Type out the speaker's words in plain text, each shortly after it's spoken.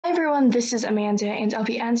everyone, this is Amanda, and I'll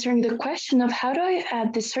be answering the question of how do I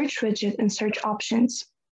add the search widget in search options.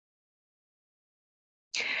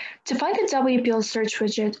 To find the WPL search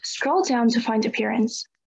widget, scroll down to find Appearance.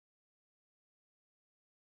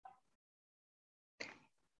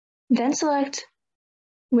 Then select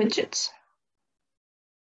Widgets.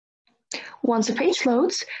 Once the page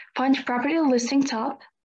loads, find Property Listing tab,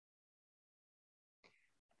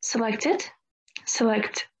 select it,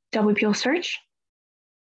 select WPL Search.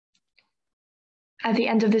 At the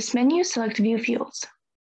end of this menu, select View Fields.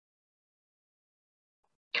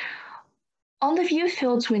 On the View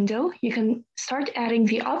Fields window, you can start adding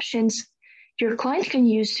the options your client can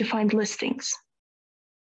use to find listings.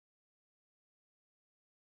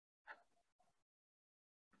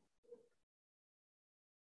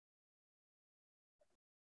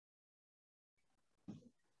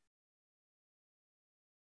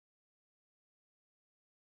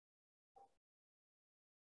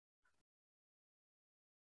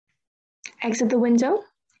 Exit the window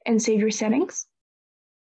and save your settings.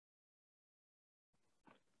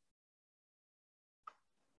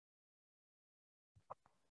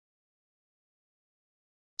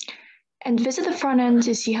 And visit the front end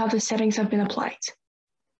to see how the settings have been applied.